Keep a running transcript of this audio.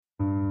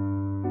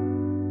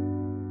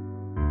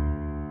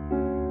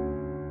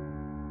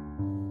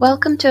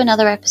Welcome to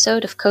another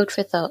episode of Code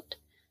for Thought.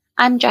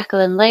 I'm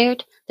Jacqueline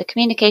Laird, the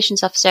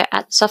Communications Officer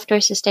at the Software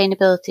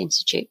Sustainability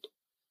Institute.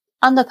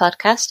 On the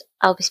podcast,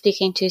 I'll be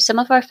speaking to some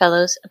of our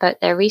fellows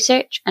about their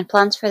research and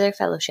plans for their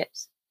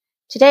fellowships.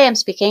 Today I'm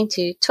speaking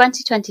to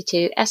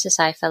 2022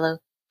 SSI Fellow,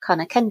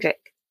 Connor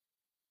Kendrick.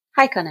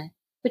 Hi Connor,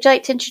 would you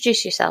like to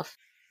introduce yourself?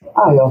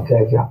 Hi,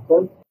 okay,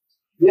 Jacqueline.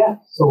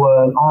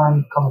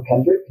 I'm Connor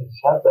Kendrick, as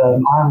I said.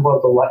 I'm one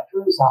of the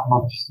lecturers at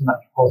Manchester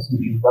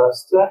Metropolitan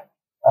University.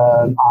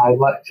 I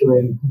lecture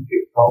in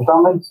computer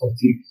programming, so I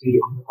teach the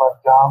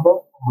undergrad Java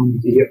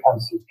and the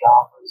apprentice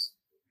Javas.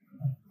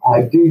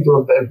 I do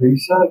a bit of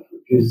research,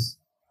 which is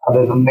a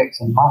bit of a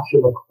mix and match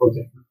of a couple of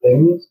different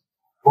things.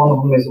 One of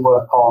them is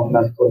work on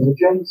medical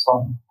imaging, so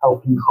I'm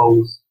helping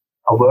host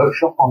a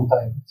workshop on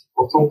diabetic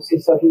foot ulcer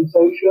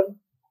segmentation.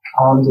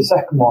 And the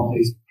second one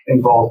is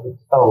involved with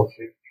the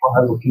fellowship,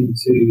 where I look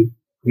into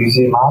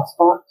museum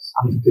artefacts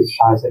and the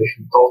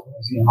digitisation of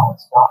museum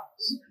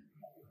artefacts.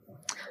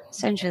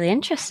 Sounds really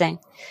interesting.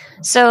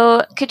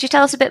 So could you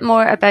tell us a bit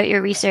more about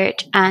your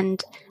research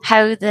and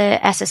how the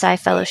SSI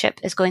Fellowship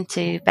is going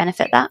to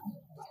benefit that?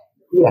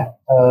 Yeah,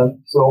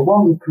 so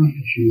one of the current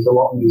issues a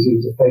lot of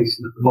museums are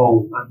facing at the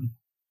moment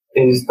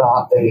is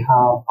that they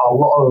have a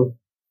lot of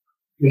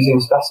museum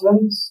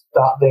specimens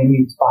that they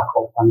need to back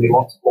up and they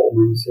want to put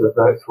them into a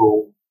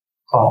virtual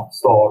cloud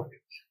storage.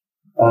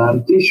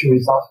 The issue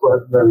is that's where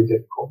it's very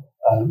difficult.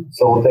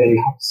 So they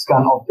have to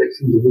scan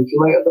objects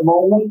individually at the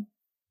moment,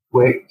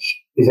 which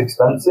is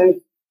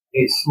expensive,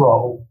 it's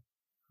slow,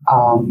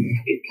 and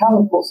it kind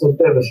of puts a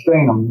bit of a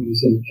strain on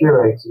museum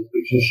curators,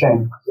 which is a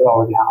shame because they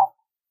already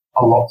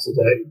have a lot to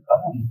do.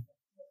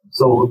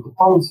 So the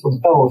plans for the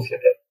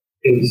fellowship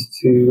is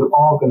to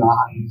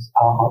organise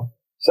a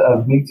set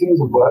of meetings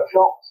and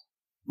workshops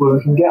where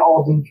we can get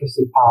all the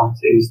interested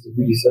parties, the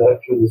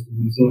researchers, the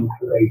museum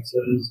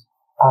curators,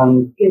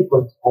 and people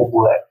of the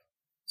public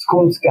to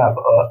come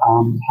together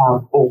and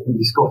have open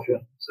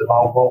discussions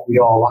about what we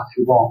all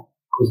actually want.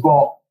 Because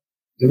what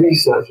the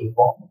researchers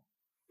want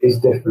is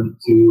different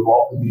to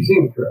what the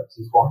museum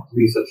curators want. The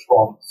researchers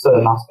want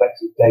certain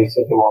aspects of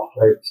data, they want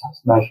very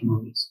precise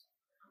measurements.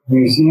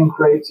 Museum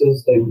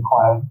curators, they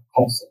require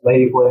constant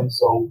labelling.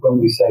 So when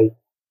we say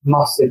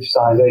mass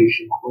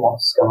digitization, we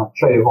want to scan a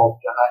tray of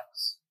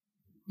objects,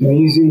 the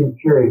museum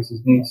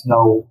curators need to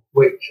know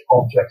which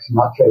objects in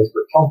that tray is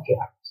which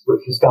objects,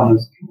 which the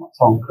scanners cannot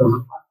tell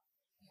currently.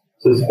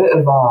 So there's a bit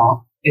of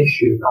our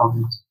issue,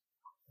 and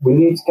we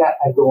need to get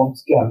everyone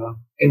together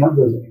in a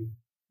room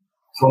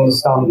to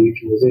understand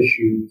each other's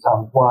issues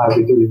and why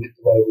we're doing it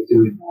the way we're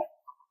doing it.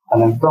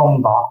 And then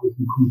from that, we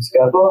can come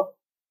together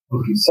and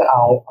we can set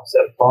out a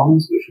set of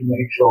plans which will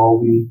make sure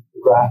we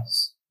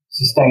progress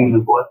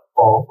sustainably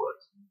forward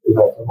with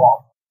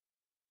everyone.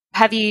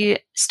 Have you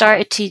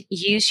started to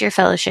use your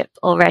fellowship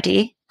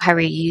already? How are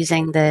you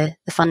using the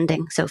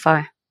funding so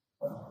far?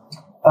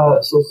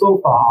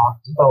 So far,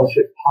 the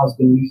fellowship has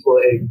been useful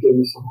in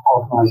giving some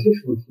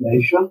organisational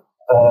information.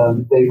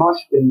 They've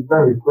actually been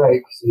very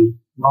great because they've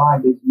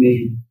provided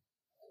me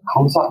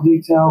contact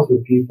details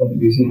with people in the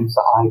museums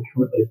that I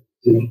currently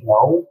didn't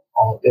know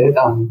or did,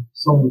 and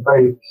some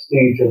very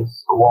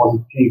prestigious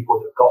awarded people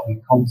that got me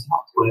in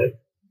contact with.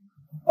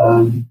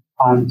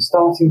 I'm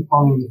starting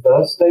planning the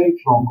first stage,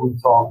 so I'm going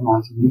to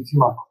organise a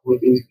meeting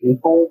with these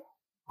people.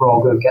 We're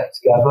all going to get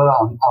together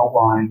and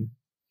outline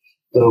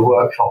the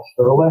workshops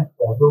thoroughly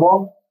for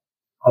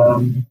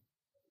everyone.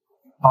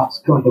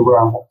 That's currently where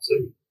I'm up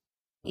to.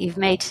 You've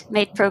made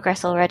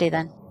progress already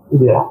then?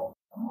 Yeah.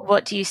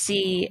 What do you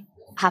see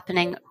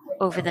happening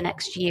over the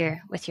next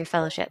year with your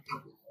fellowship?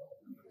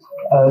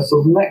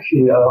 So the next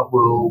year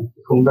will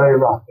become very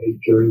rapid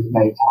during the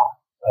May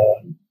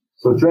time.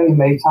 So during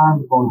May time,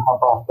 we're going to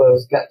have our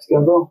first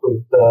get-together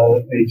with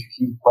the major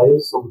key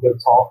players. So we're going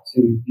to talk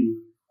to the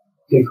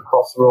people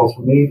across the road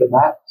from me, the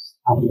next,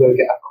 and we're going to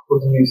get a couple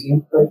of the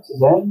museum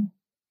curators in,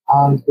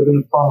 and we're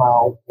going to plan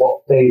out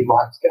what they'd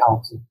like to get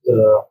out of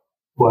the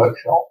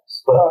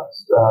workshops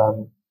first.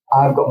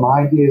 I've got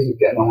my ideas of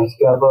getting all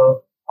together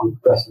and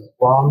progressing the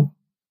plan,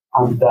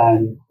 and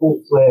then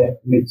hopefully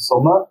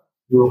mid-summer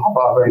we'll have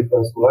our very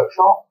first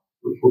workshop,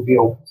 which will be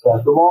open to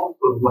everyone.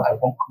 We'll let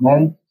everyone come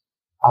in,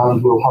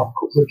 and we'll have a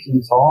couple of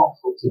key talks,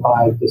 hopefully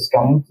by the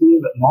scanning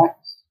team at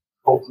Next,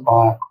 hopefully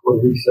by a couple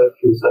of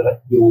researchers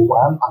at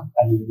UOM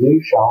and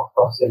NEU, shout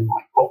across in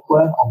like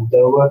Buckler on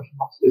their work in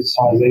mass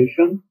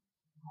digitization,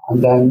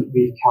 and then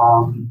we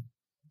can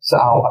set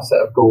out a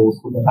set of goals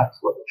for the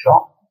next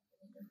workshop.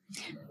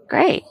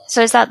 Great.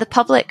 So is that the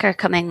public are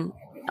coming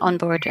on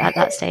board at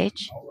that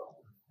stage?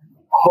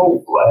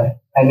 Hopefully,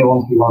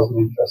 anyone who has an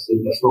interest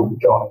in this will be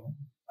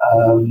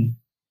joining.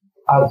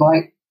 I'd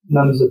like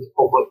members of the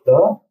public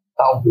there.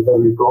 That would be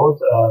very good.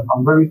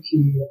 I'm very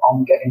keen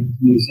on getting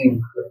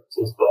museum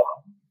curators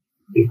there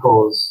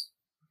because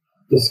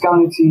the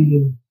scanning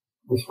team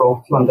we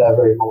spoke to and they're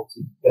very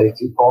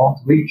motivated for.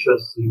 The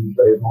researchers seem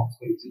very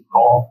motivated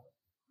for.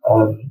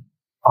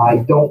 I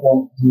don't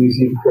want the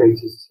museum creators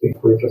to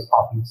think we're just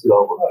having to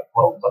overwork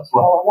world as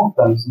well. I want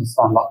them to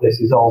understand that this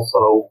is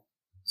also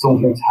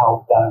something to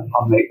help them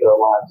and make their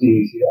lives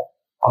easier.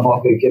 I'm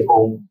not going to give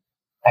them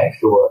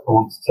extra work. I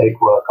want to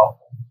take work off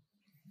them.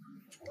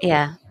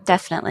 Yeah,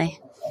 definitely.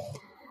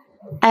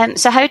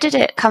 So how did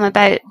it come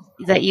about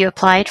that you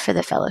applied for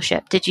the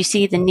fellowship? Did you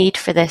see the need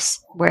for this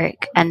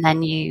work and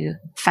then you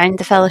found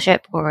the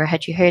fellowship, or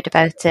had you heard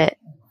about it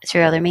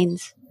through other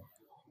means?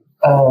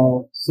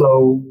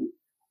 So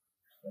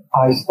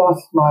I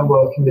started my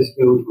work in this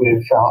field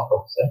with Charlotte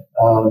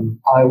Rossi.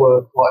 I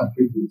work a lot in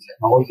food and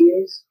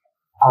technologies,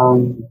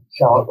 and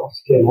Charlotte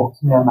Rossi came up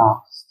to me and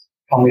asked,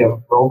 can we have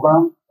a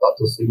program that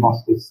does some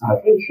mass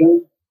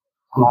digitization?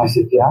 And I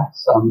said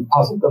yes. And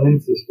as I've gone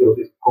into this field,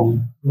 it's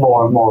become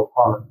more and more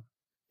apparent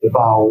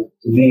about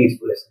the need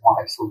for this and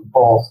why it's so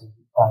important,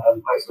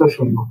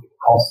 especially when you look at the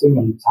costing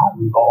and the time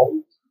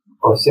involved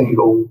for a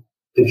single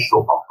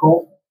digital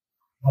backup.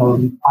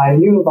 I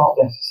knew about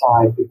the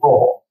SSI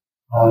before,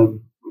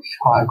 which is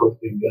quite a good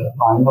thing.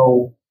 I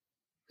know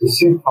the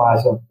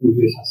supervisor of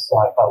previous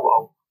SSI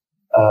fellow,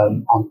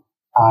 and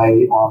I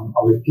am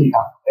a repeat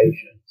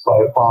application. So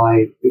I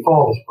applied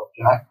before this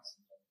project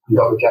and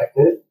got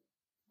rejected.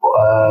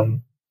 But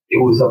it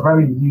was a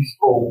very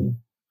useful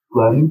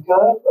learning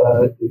curve.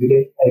 They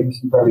gave me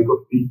some very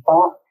good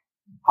feedback.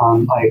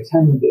 And I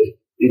attended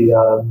the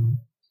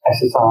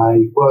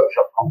SSI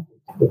workshop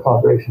conference, the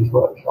collaborations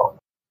workshop,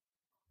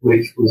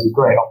 which was a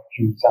great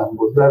opportunity and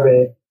was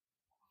very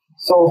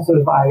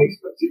I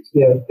expected it to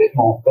be a bit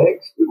more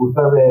fixed. It was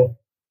very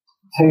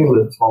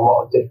tailored to a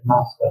lot of different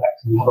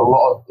aspects, and you had a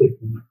lot of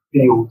different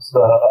fields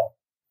there.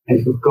 And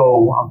you could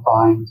go and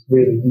find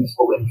really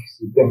useful,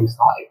 interesting things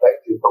that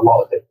affected a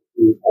lot of different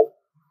people.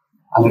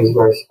 And it was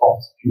very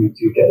supportive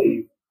community who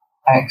gave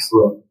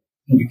excellent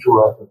future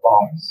work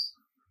advice.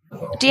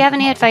 Do you have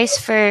any advice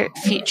for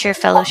future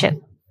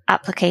fellowship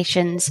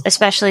applications,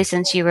 especially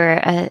since you were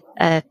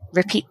a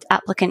repeat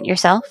applicant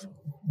yourself?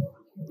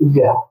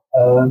 Yeah.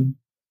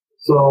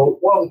 So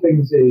one of the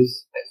things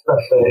is,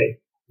 especially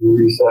in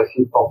research,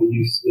 you're probably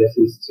used to this,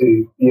 is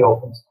to be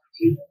open to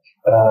critique.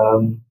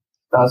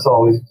 That's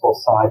always a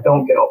plus side.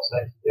 Don't get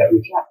upset if you get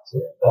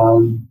rejected.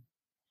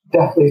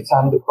 Definitely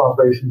attend the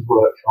collaborations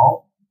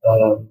workshop.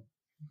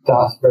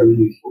 That's very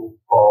useful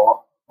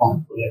for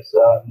this.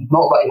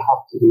 Not that you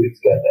have to do it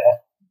to get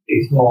there.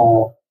 It's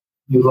more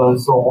you learn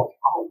so much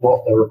about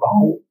what they're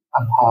about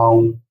and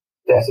how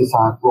the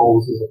SSI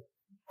flows as an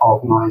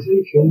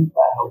organisation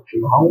that helps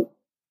you out.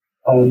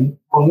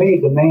 For me,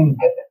 the main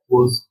bit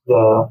was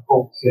the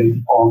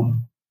focusing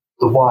on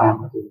the why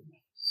I'm doing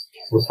this.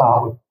 So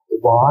start with the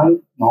why,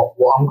 not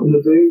what I'm going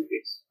to do,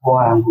 it's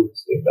why I'm going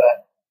to do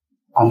it.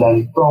 And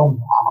then from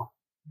that,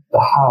 the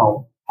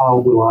how. How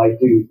will I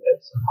do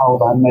this? And how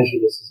do I measure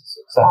this as a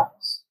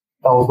success?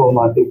 That was one of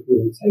my big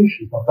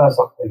limitations. My first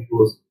application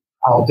was,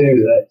 I'll do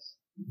this,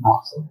 and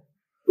that's it.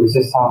 It was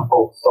this time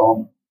focused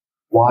on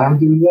why I'm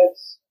doing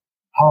this,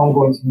 how I'm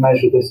going to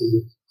measure this as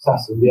a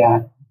success in the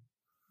end.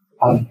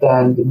 And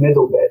then the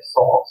middle bit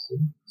sort of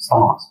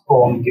starts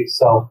forming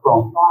itself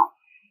from that.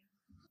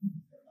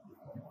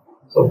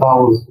 So that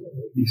was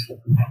useful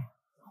for me.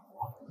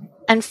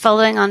 And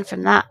following on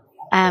from that,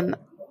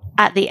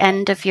 at the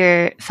end of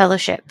your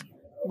fellowship,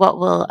 what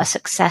will a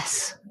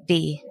success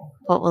be?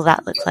 What will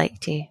that look like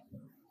to you?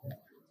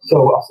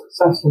 So a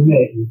success for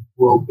me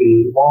will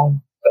be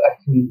one, better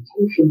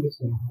communication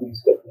between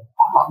these different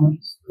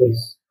departments,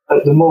 because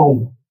at the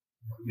moment,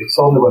 it's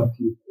only when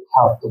people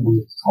have the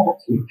money to talk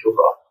to each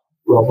other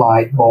we'll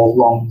have more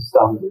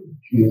long-standing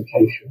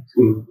communication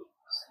between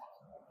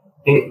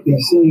these.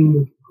 You've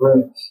seen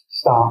groups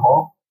start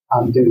off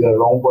and do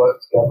their own work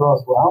together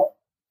as well.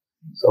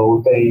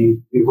 So they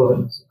be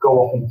willing to go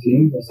off in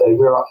teams and say,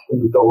 we're actually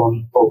going to go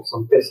and focus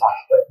on this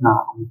aspect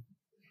now.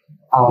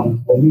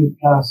 And the new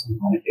person,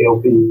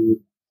 it'll be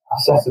a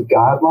set of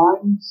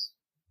guidelines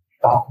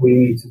that we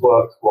need to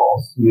work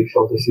towards to make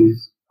sure this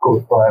is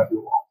good for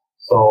everyone.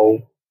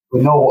 So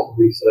we know what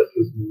the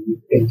researchers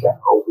need in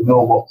general, we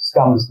know what the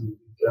scanners need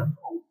in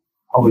general,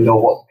 and we know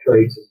what the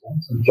creators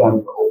want in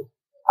general,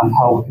 and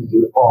how we can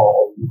do it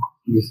all in a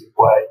cohesive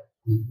way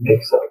and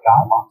make set of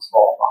guidelines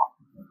for that.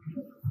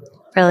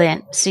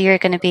 Brilliant. So you're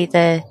going to be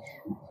the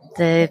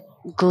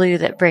glue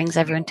that brings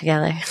everyone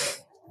together.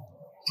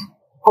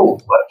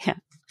 Hopefully. Yeah.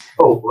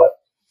 Hopefully.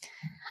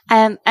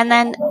 And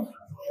then,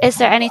 is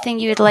there anything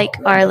you would like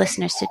our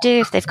listeners to do?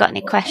 If they've got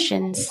any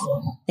questions,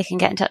 they can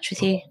get in touch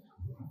with you.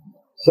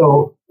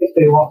 So if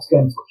they want to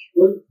get in touch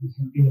with me, you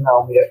can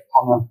email me at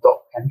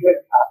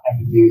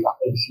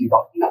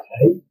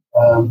connor.kendrick@mu.ac.uk. I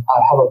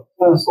have a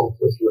personal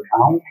Twitter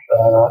account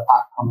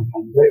at Connor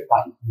Kendrick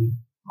that you can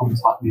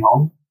contact me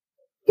on.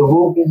 There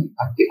will be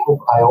a GitHub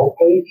IO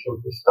page or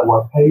just a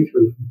web page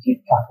where you can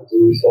keep track of the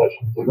research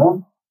I'm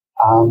doing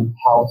and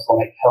how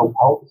to help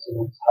out if you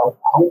want to help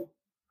out.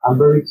 I'm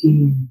very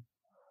keen,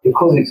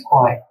 because it's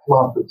quite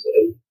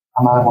collaborative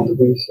and I'm on the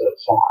research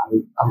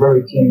side, I'm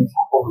very keen to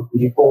have other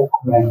people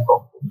come in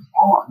from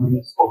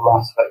departments, other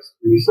aspects of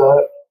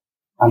research,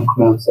 and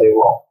come in and say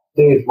what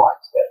they'd like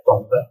to get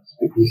from this,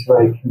 because it's a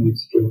very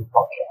community-driven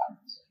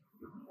project.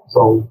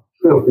 So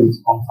feel free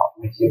to contact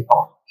me if you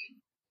want.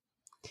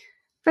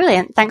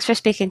 Brilliant. Thanks for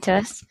speaking to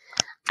us.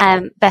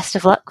 Best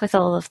of luck with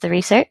all of the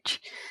research.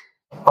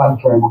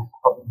 Thanks very much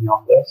for having me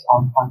on this,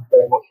 and thank you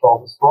very much for all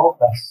the support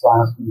that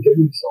science has been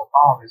giving me so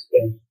far. It's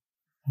been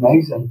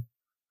amazing.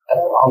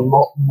 A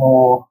lot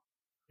more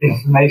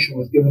information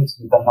was given to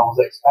me than I was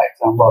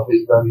expecting, but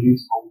it's very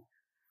useful.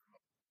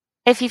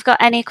 If you've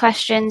got any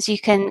questions, you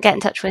can get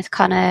in touch with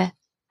Connor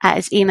at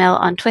his email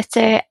on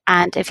Twitter,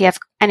 and if you have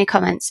any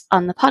comments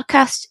on the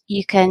podcast,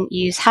 you can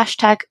use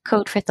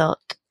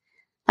 #CodeForThought.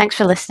 Thanks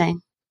for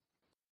listening.